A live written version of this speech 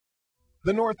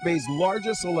The North Bay's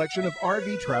largest selection of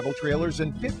RV travel trailers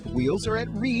and fifth wheels are at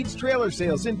Reed's Trailer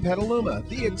Sales in Petaluma,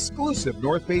 the exclusive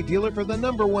North Bay dealer for the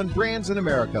 #1 brands in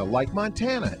America like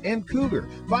Montana and Cougar.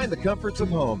 Find the comforts of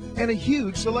home and a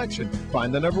huge selection.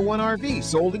 Find the #1 RV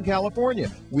sold in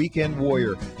California, Weekend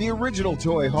Warrior, the original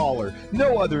toy hauler.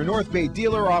 No other North Bay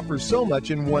dealer offers so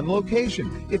much in one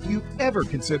location. If you've ever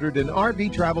considered an RV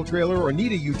travel trailer or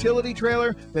need a utility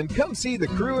trailer, then come see the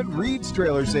crew at Reed's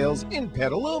Trailer Sales in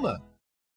Petaluma.